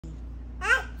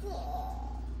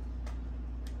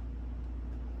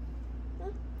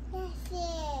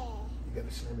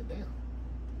to slam it down.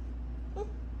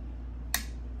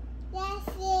 That's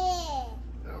it. All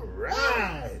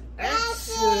right.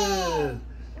 Excellent.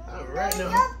 All right,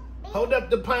 now hold up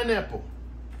the pineapple.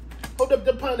 Hold up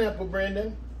the pineapple,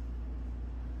 Brandon.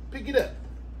 Pick it up.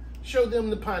 Show them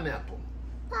the pineapple.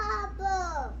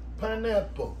 Papa.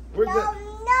 Pineapple. We're gonna.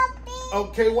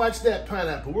 Okay, watch that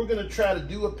pineapple. We're gonna try to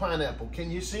do a pineapple.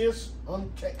 Can you see us on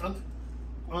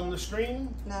the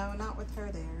screen? No, not with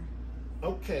her there.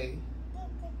 Okay.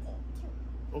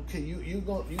 Okay, you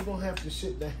gonna have to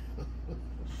sit down.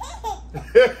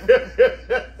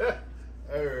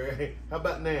 All right. How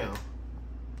about now?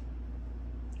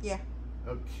 Yeah.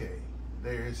 Okay.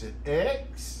 There's an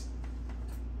X.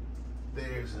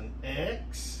 There's an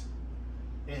X.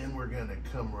 And we're gonna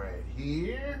come right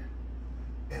here.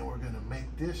 And we're gonna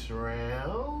make this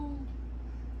round.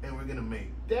 And we're gonna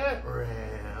make that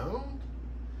round.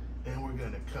 And we're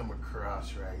gonna come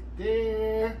across right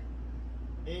there.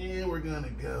 And we're gonna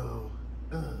go,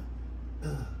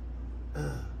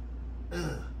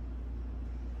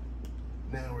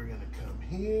 Now we're gonna come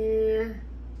here,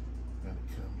 gonna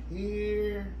come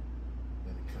here,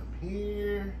 gonna come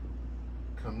here,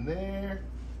 come there,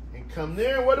 and come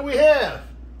there. What do we have?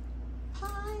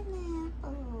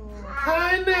 Pineapple.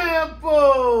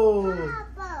 Pineapple!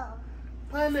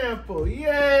 Pineapple,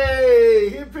 yay!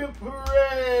 Hip hip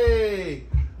hooray!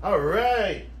 All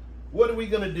right, what are we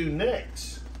gonna do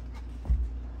next?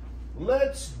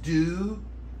 Let's do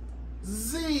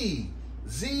Z.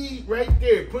 Z right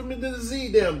there. Put me the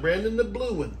Z down, Brandon, the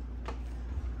blue one.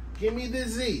 Give me the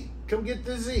Z. Come get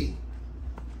the Z.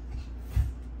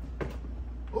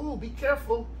 Oh, be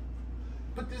careful.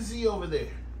 Put the Z over there.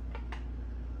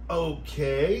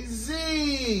 Okay,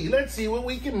 Z. Let's see what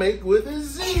we can make with a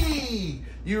Z.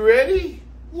 You ready?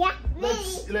 Yeah.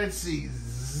 Let's see.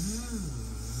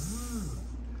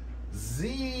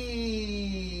 Z.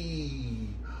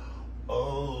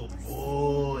 Oh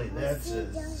boy, that's a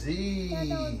Z.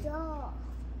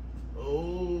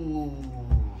 Oh.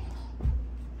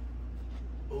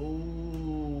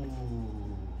 Oh.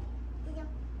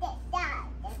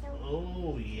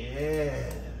 Oh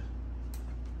yeah.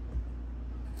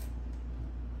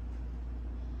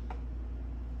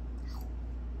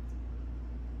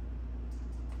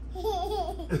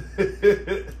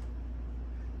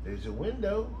 There's a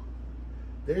window.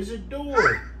 There's a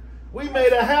door. We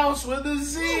made a house with a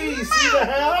Z. See the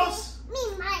house?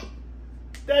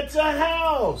 That's a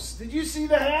house. Did you see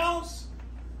the house?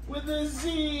 With a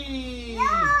Z.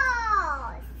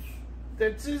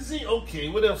 That's a Z. Okay,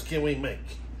 what else can we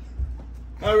make?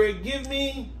 All right, give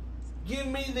me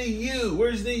the U.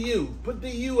 Where's the U? Put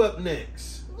the U up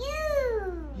next.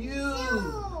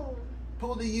 U.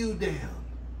 Pull the U down.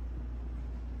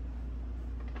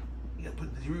 You gotta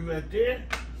put the U right there.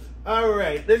 All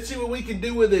right, let's see what we can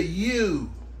do with a U.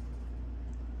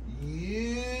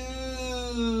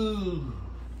 U.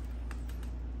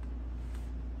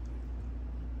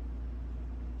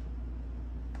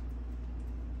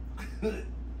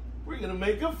 We're gonna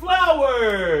make a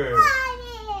flower.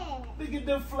 Look at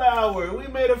the flower. We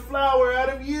made a flower out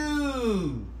of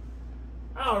you.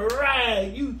 All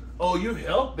right, you're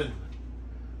helping.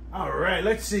 All right,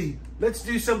 let's see. Let's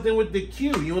do something with the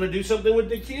Q. You want to do something with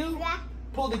the Q? Yeah.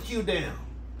 Pull the Q down.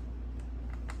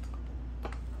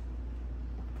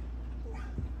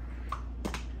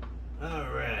 All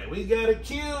right, we got a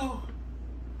Q.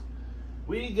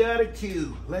 We got a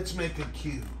Q. Let's make a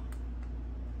Q.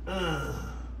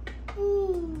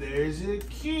 There's a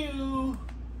Q.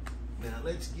 Now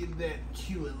let's give that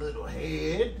Q a little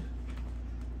head.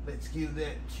 Let's give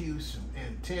that Q some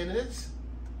antennas.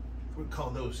 We'll call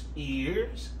those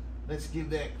ears. Let's give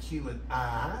that Q an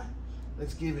eye.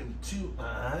 Let's give him 2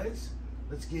 eyes.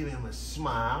 Let's give him a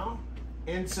smile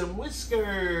and some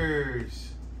whiskers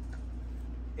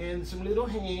and some little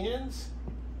hands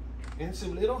and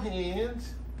some little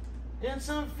hands and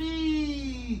some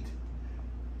feet.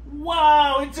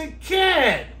 Wow, it's a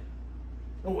cat.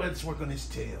 Oh, let's work on his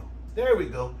tail. There we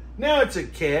go. Now it's a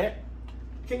cat.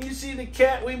 Can you see the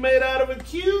cat we made out of a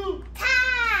Q?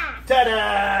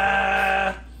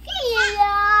 Ta-da!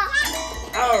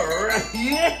 All right,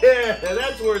 yeah,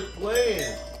 that's worth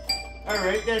playing. All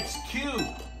right, that's Q.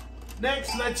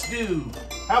 Next, let's do,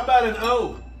 how about an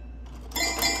O?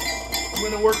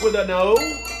 We're gonna work with an O.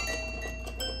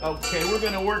 Okay, we're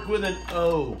gonna work with an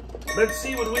O. Let's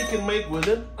see what we can make with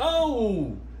an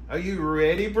O. Are you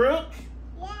ready, Brooke?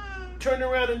 Yeah. Turn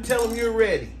around and tell them you're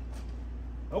ready.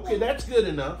 Okay, that's good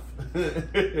enough.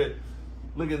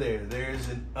 Look at there. There's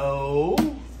an O.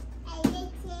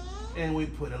 And we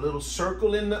put a little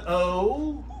circle in the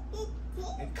O.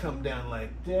 And come down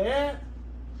like that.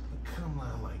 Come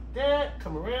on like that.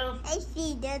 Come around. I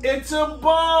see that. It's a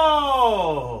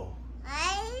ball.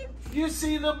 I You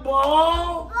see the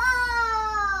ball?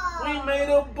 ball. We made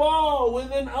a ball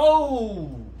with an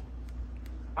O.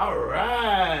 All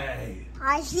right.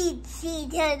 I see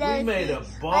that. We made a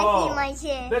ball. I see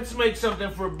my chin. Let's make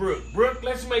something for Brooke. Brooke,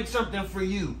 let's make something for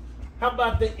you. How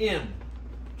about the M?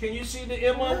 Can you see the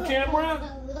M on camera?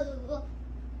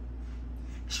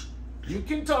 You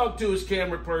can talk to us,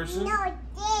 camera person. No,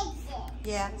 this.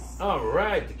 Yes. All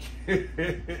right.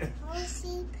 I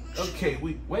see. Okay,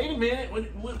 wait a minute.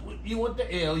 You want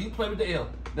the L. You play with the L.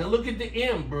 Now look at the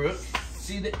M, Brooke.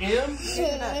 See the M? Pick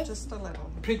it up just a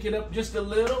little. Pick it up just a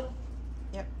little.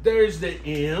 Yep. There's the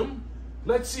M.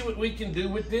 Let's see what we can do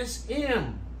with this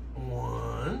M.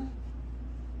 1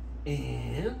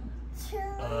 and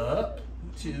up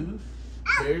 2.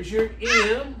 There's your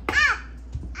M.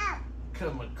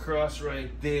 Come across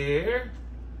right there.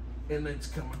 And let's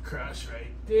come across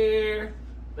right there.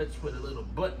 Let's put a little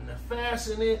button to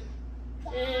fasten it.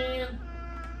 And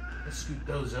let's scoot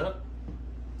those up.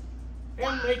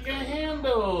 And make a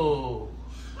handle.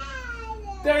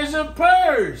 There's a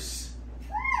purse.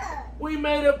 We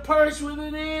made a purse with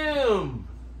an M.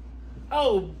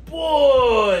 Oh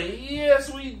boy,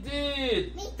 yes we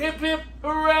did. Hip hip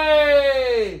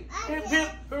hooray! Hip hip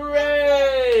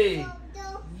hooray!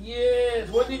 Yes,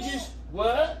 what did you,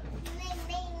 what?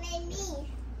 Me.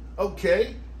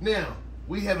 Okay, now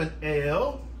we have an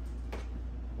L.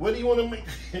 What do you want to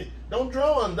make? Don't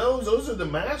draw on those. Those are the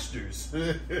masters.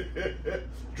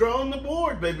 Draw on the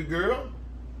board, baby girl.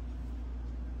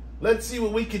 Let's see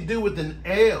what we can do with an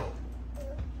L.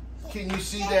 Can you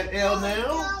see that L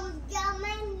now?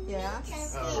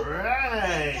 Yes. All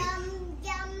right.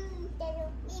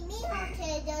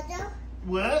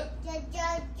 What?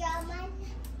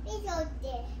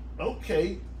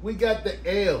 Okay, we got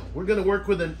the L. We're going to work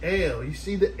with an L. You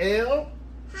see the L?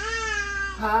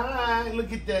 Hi,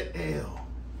 look at that L.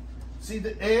 See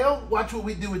the L? Watch what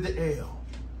we do with the L.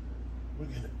 We're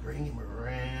going to bring him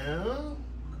around.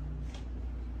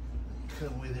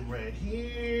 Come with him right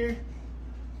here.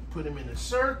 Put him in a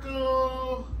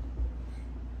circle.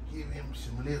 Give him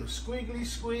some little squiggly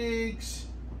squigs.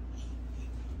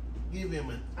 Give him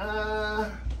an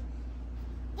eye.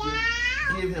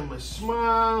 Give him a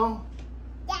smile.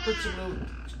 Put some little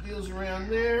deals around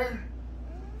there.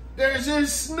 There's a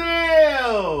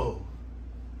snail.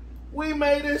 We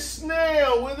made a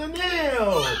snail with an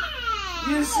L.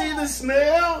 You see the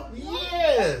snail?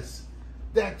 Yes.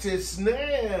 That's a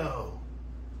snail.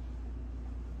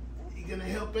 You gonna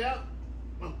help out?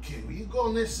 Okay, well you go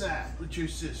on this side with your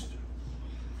sister.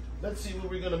 Let's see what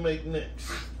we're gonna make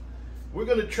next. We're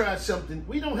gonna try something.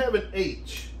 We don't have an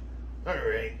H. All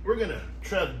right, we're gonna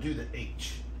try to do the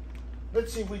H.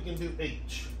 Let's see if we can do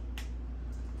H.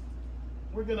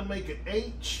 We're gonna make an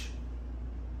H.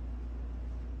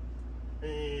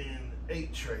 And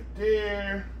H right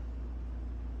there.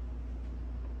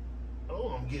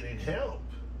 Oh, I'm getting help.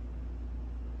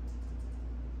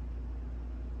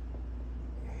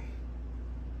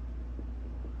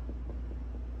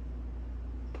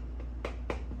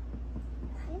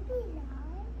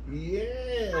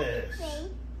 Yes.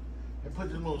 And put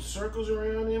the little circles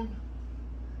around him.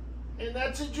 And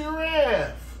that's a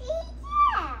giraffe.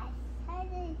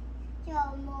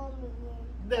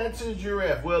 That's a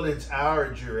giraffe. Well, it's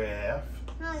our giraffe.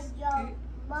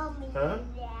 Huh?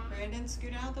 Brandon,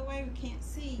 scoot out of the way. We can't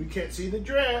see. We can't see the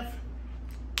giraffe.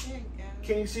 There you go.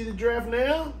 Can you see the giraffe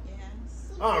now?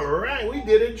 Yes. All right, we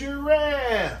did a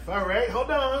giraffe. All right,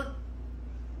 hold on.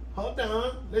 Hold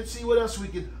on. Let's see what else we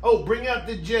can. Oh, bring out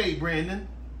the J, Brandon.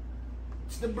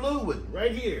 It's the blue one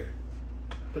right here.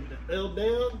 Put the L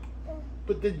down.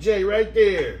 Put the J right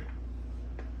there.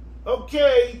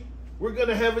 Okay, we're going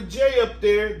to have a J up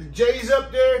there. The J's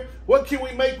up there. What can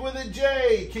we make with a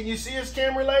J? Can you see us,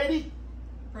 camera lady?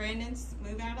 Brandon,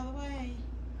 move out of the way.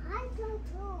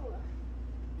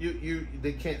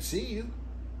 They can't see you.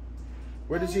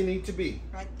 Where does he need to be?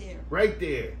 Right there. Right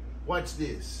there. Watch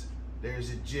this.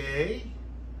 There's a J.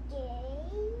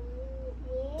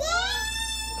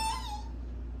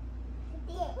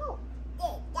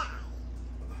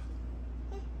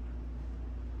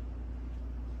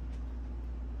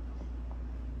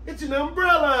 It's an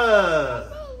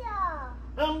umbrella.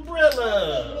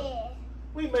 Umbrella.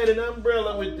 We made an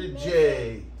umbrella with the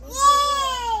J.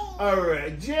 All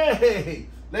right, J.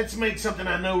 Let's make something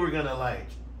I know we're gonna like.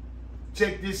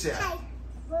 Check this out.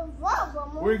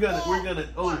 We're gonna,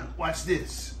 oh, watch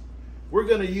this. We're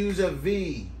gonna use a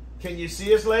V. Can you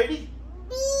see us, lady?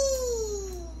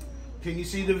 Can you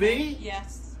see the V?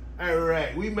 Yes. All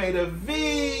right, we made a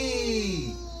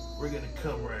V. We're gonna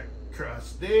come right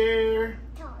across there.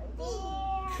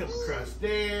 Come across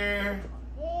there.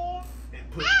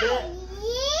 And put that.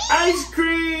 Ice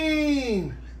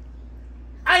cream!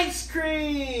 Ice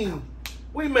cream!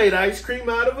 We made ice cream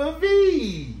out of a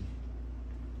V.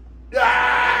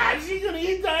 Ah, is she gonna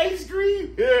eat the ice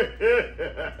cream?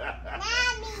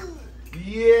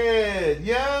 Yeah,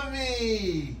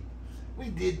 yummy. We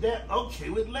did that, okay,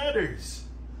 with letters.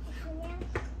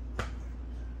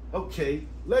 Okay,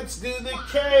 let's do the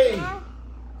K.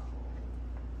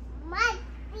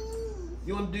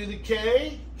 You want to do the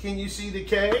K? Can you see the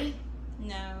K?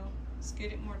 No.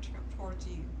 Scoot it more towards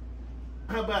you.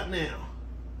 How about now?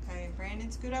 Okay,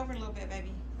 Brandon, scoot over a little bit,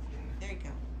 baby. There you go.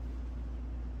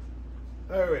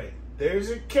 All right, there's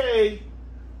a K.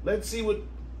 Let's see what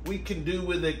we can do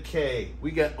with a K.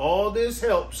 We got all this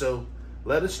help, so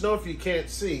let us know if you can't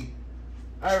see.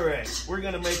 All right, we're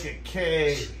gonna make a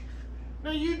K.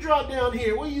 Now you draw down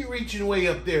here. What are you reaching way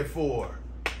up there for?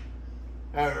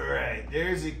 All right,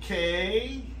 there's a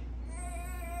K.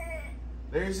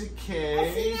 There's a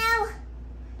K.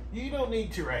 You don't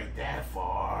need to write that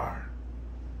far.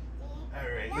 All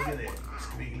right, look at that.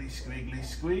 Squiggly, squiggly,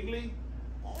 squiggly.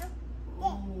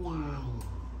 Ooh.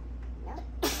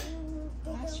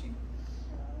 Bless you.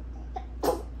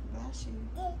 Bless you.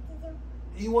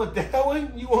 You want that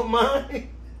one? You want mine?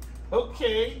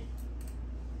 Okay.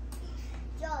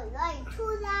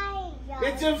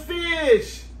 It's a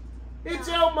fish. It's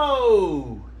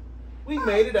Elmo. We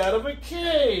made it out of a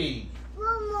K.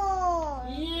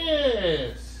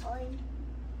 Yes.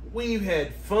 We've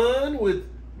had fun with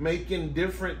making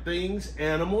different things,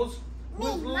 animals,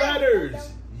 with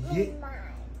letters. Yeah.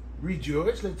 Read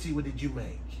yours. Let's see, what did you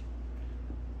make?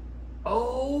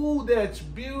 Oh, that's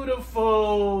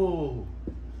beautiful.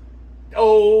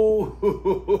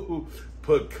 Oh,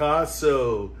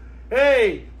 Picasso.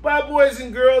 Hey, bye, boys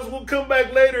and girls. We'll come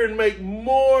back later and make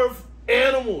more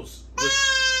animals.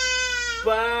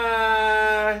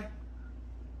 Bye.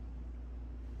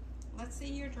 Let's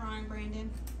see your drawing, Brandon.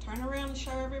 Turn around and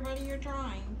show everybody your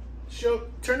drawing.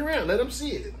 Turn around. Let them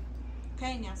see it.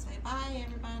 Okay, now say bye,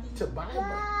 everybody. To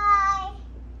bye.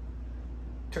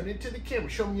 Turn it to the camera.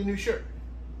 Show them your new shirt.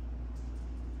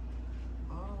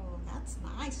 Oh, that's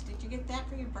nice. Did you get that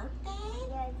for your birthday?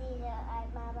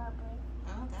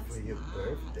 Oh, that's For your nice.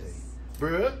 birthday.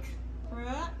 Brooke,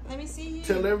 Brooke, let me see you.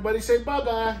 tell everybody say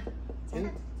bye-bye.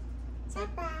 And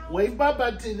wave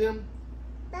bye-bye to them.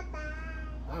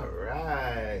 All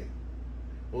right.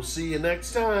 We'll see you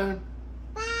next time.